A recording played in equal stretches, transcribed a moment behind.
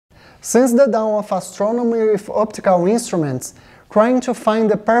Since the dawn of astronomy with optical instruments, trying to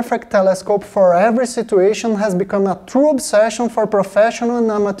find the perfect telescope for every situation has become a true obsession for professional and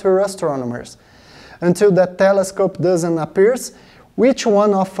amateur astronomers. Until that telescope doesn't appear, each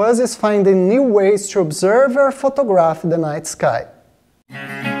one of us is finding new ways to observe or photograph the night sky.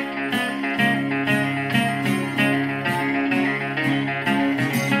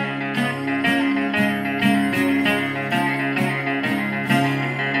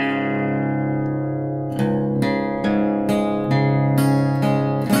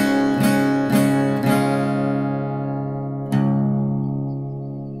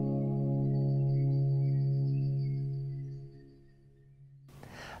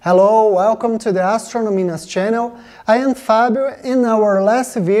 Hello, welcome to the Astronominas channel. I am Fábio. In our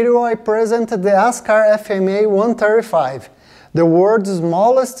last video I presented the Askar FMA180 the world's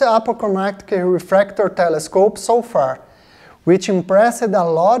smallest apochromatic refractor telescope so far, which impressed a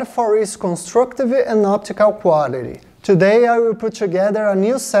lot for its constructive and optical quality. Today I will put together a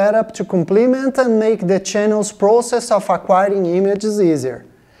new setup to complement and make the channel's process of acquiring images easier.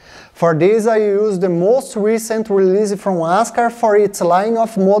 For this I use the most recent release from Askar for its line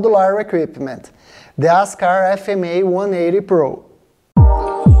of modular equipment, the Askar FMA180 Pro.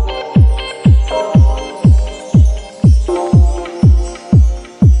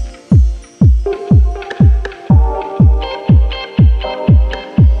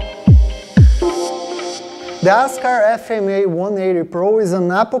 The Askar FMA180 Pro is an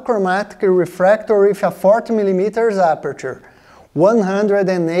apochromatic refractor with a 40mm aperture,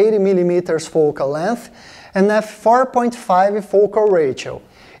 180mm focal length and f4.5 focal ratio.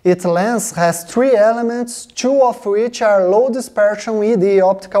 Its lens has three elements, two of which are low dispersion ED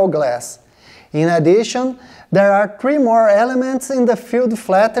optical glass. In addition, there are three more elements in the field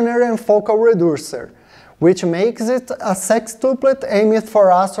flattener and focal reducer, which makes it a sextuplet aimed for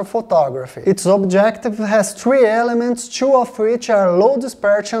astrophotography. Its objective has three elements, two of which are low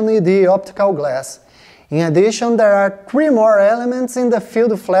dispersion ED optical glass. In addition, there are three more elements in the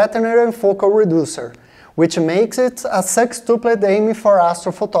field flattener and focal reducer, which makes it a sextuplet aimed for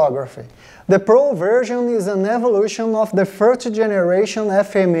astrophotography. The Pro version is an evolution of the first generation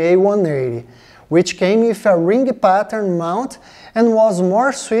FMA180, which came with a ring pattern mount and was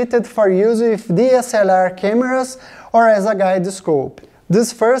more suited for use with DSLR cameras or as a guide scope.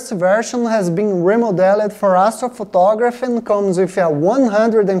 This first version has been remodeled for astrophotography and comes with a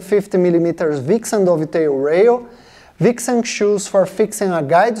 150mm Vixen dovetail rail, Vixen shoes for fixing a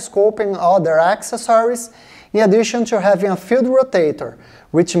guide scope and other accessories, in addition to having a field rotator,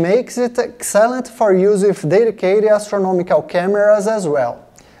 which makes it excellent for use with dedicated astronomical cameras as well.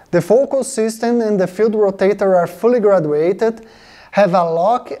 The focal system and the field rotator are fully graduated, have a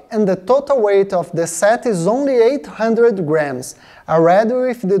lock, and the total weight of the set is only 800 grams, already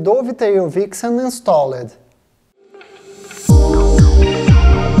with the dovetail Vixen installed.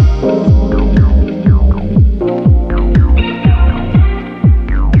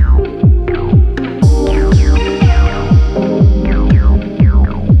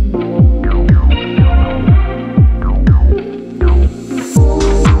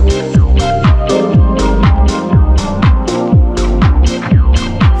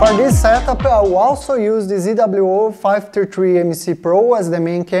 For this setup I will also use the ZWO ASI533MC Pro as the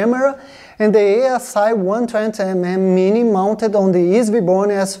main camera and the ASI120mm Mini mounted on the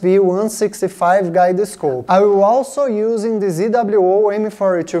Svbony SV165 guide scope. I will also use the ZWO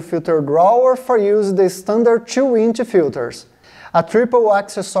M42 filter drawer for use the standard 2-inch filters, a triple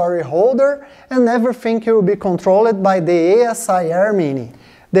accessory holder, and everything will be controlled by the Asiair Mini.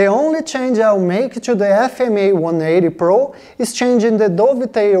 The only change I'll make to the FMA180 Pro is changing the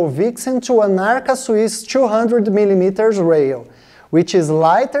dovetail Vixen to an Arca Swiss 200mm rail, which is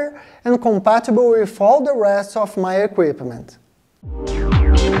lighter and compatible with all the rest of my equipment.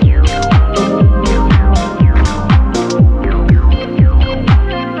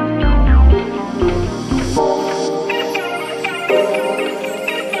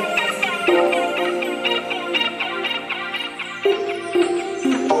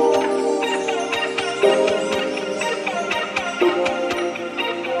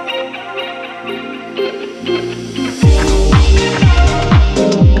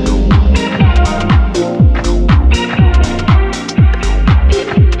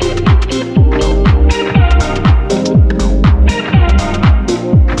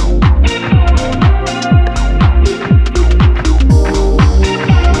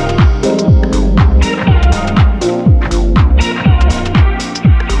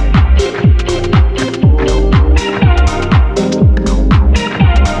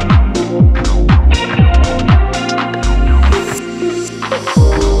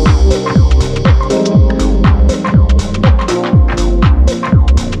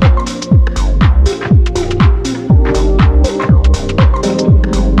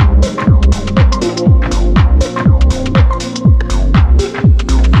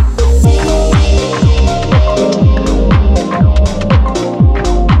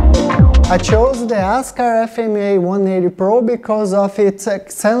 I chose the Askar FMA180 Pro because of its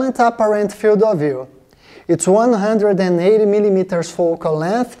excellent apparent field of view. Its 180mm focal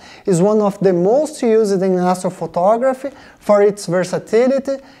length is one of the most used in astrophotography for its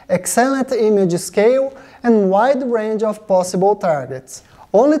versatility, excellent image scale, and wide range of possible targets.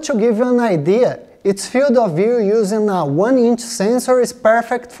 Only to give you an idea, its field of view using a 1-inch sensor is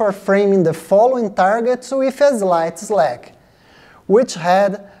perfect for framing the following targets with a slight slack: Witch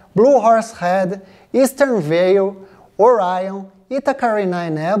Head, Blue Horse Head, Eastern Veil, Orion, Eta Carinae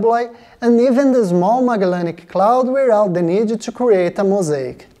Nebulae, and even the Small Magellanic Cloud without the need to create a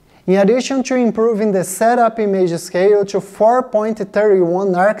mosaic. In addition to improving the setup image scale to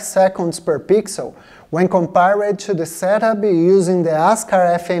 4.31 arcseconds per pixel, when compared to the setup using the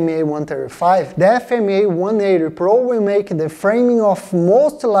Askar FMA135, the FMA180 Pro will make the framing of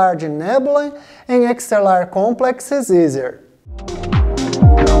most large nebulae and extrasolar complexes easier.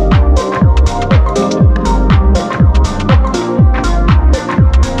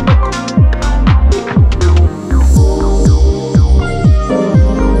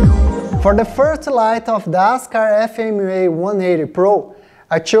 For the first light of the Askar FMA180 Pro,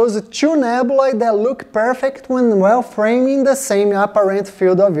 I chose two nebulae that look perfect when well framing the same apparent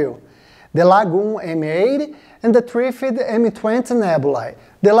field of view: the Lagoon M80 and the Trifid M20 nebulae.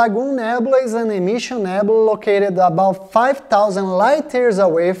 The Lagoon Nebula is an emission nebula located about 5,000 light-years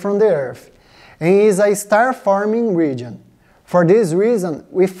away from the Earth, and is a star-forming region. For this reason,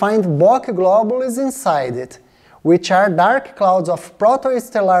 we find Bock globules inside it, which are dark clouds of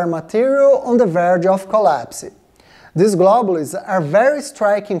protostellar material on the verge of collapse. These globules are very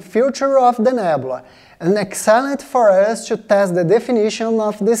striking feature of the nebula, and excellent for us to test the definition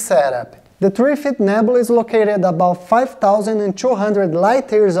of this setup. The Trifid Nebula is located about 5,200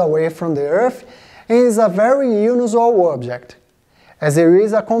 light-years away from the Earth and is a very unusual object, as there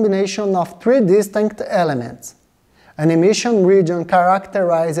is a combination of three distinct elements: an emission region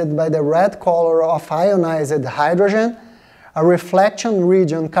characterized by the red color of ionized hydrogen, a reflection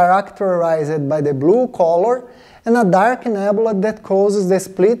region characterized by the blue color, and a dark nebula that causes the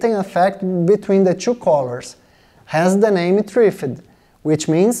splitting effect between the two colors, hence the name Trifid, which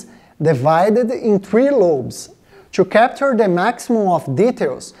means divided in three lobes. To capture the maximum of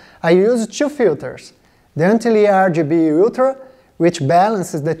details, I used two filters: the Antlia RGB Ultra, which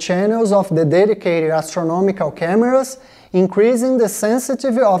balances the channels of the dedicated astronomical cameras, increasing the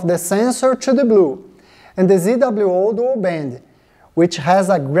sensitivity of the sensor to the blue, and the ZWO Duo Band, which has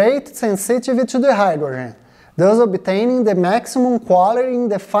a great sensitivity to the hydrogen, thus obtaining the maximum quality in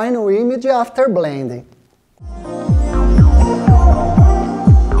the final image after blending.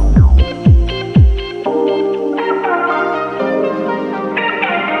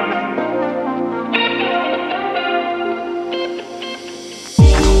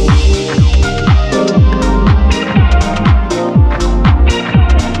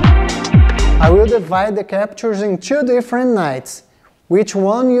 I will divide the captures in two different nights, each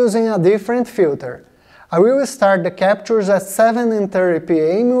one using a different filter. I will start the captures at 7:30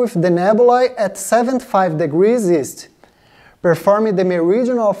 p.m. with the nebulae at 75 degrees east, perform the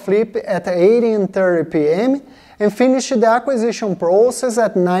meridional flip at 8:30 p.m. and finish the acquisition process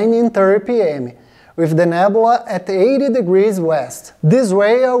at 9:30 p.m. with the nebula at 80 degrees west. This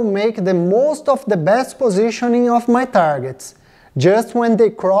way I will make the most of the best positioning of my targets, just when they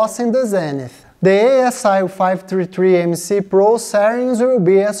cross in the zenith. The ASI533MC Pro settings will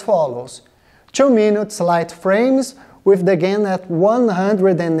be as follows: 2 minutes light frames with the gain at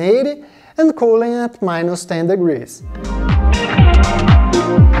 180 and cooling at -10 degrees.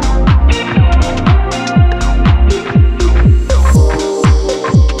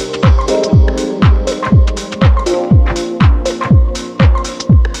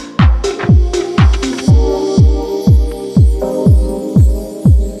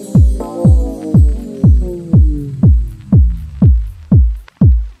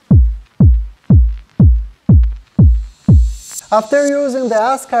 After using the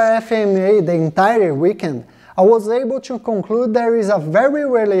Askar FMA the entire weekend, I was able to conclude there is a very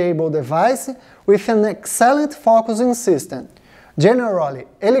reliable device with an excellent focusing system. Generally,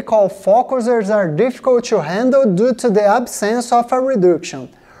 helical focusers are difficult to handle due to the absence of a reduction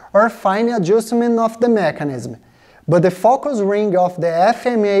or fine adjustment of the mechanism, but the focus ring of the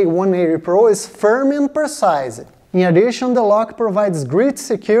FMA180 Pro is firm and precise. In addition, the lock provides great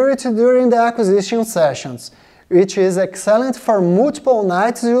security during the acquisition sessions, which is excellent for multiple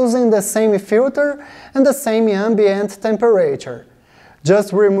nights using the same filter and the same ambient temperature.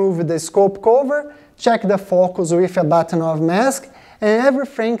 Just remove the scope cover, check the focus with a button of mask, and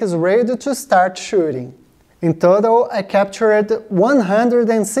everything is ready to start shooting. In total, I captured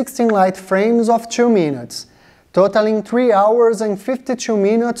 116 light frames of 2 minutes, totaling 3 hours and 52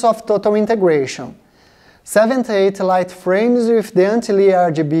 minutes of total integration. 78 light frames with the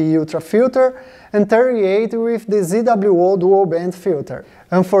Antlia RGB Ultra filter and 38 with the ZWO Duo Band filter.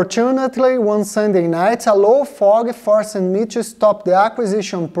 Unfortunately, one Sunday night a low fog forced me to stop the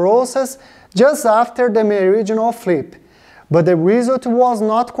acquisition process just after the meridional flip, but the result was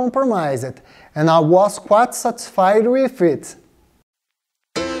not compromised, and I was quite satisfied with it.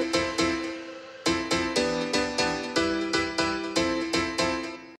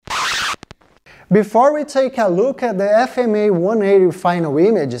 Before we take a look at the FMA180 final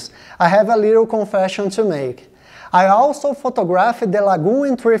images, I have a little confession to make. I also photographed the Lagoon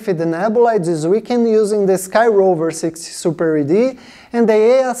and Trifid Nebula this weekend using the Sky Rover 60 Super ED and the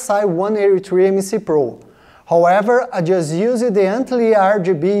ASI533MC Pro. However, I just used the Antlia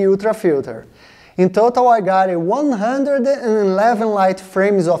RGB Ultra filter. In total, I got 111 light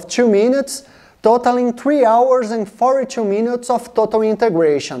frames of 2 minutes, totaling 3 hours and 42 minutes of total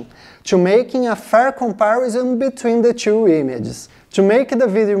integration, to making a fair comparison between the two images. To make the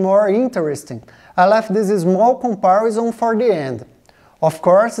video more interesting, I left this small comparison for the end. Of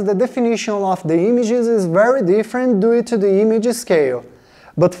course, the definition of the images is very different due to the image scale,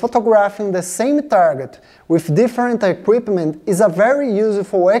 but photographing the same target with different equipment is a very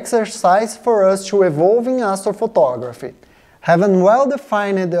useful exercise for us to evolve in astrophotography. Having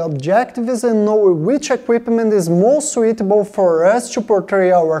well-defined the objectives and knowing which equipment is most suitable for us to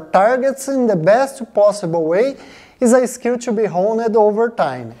portray our targets in the best possible way is a skill to be honed over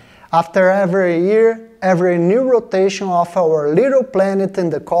time. After every year, every new rotation of our little planet in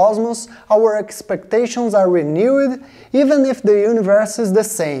the cosmos, our expectations are renewed, even if the universe is the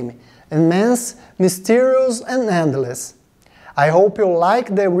same, immense, mysterious and endless. I hope you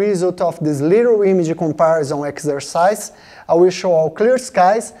like the result of this little image comparison exercise. I wish you all clear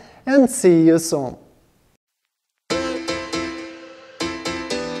skies and see you soon.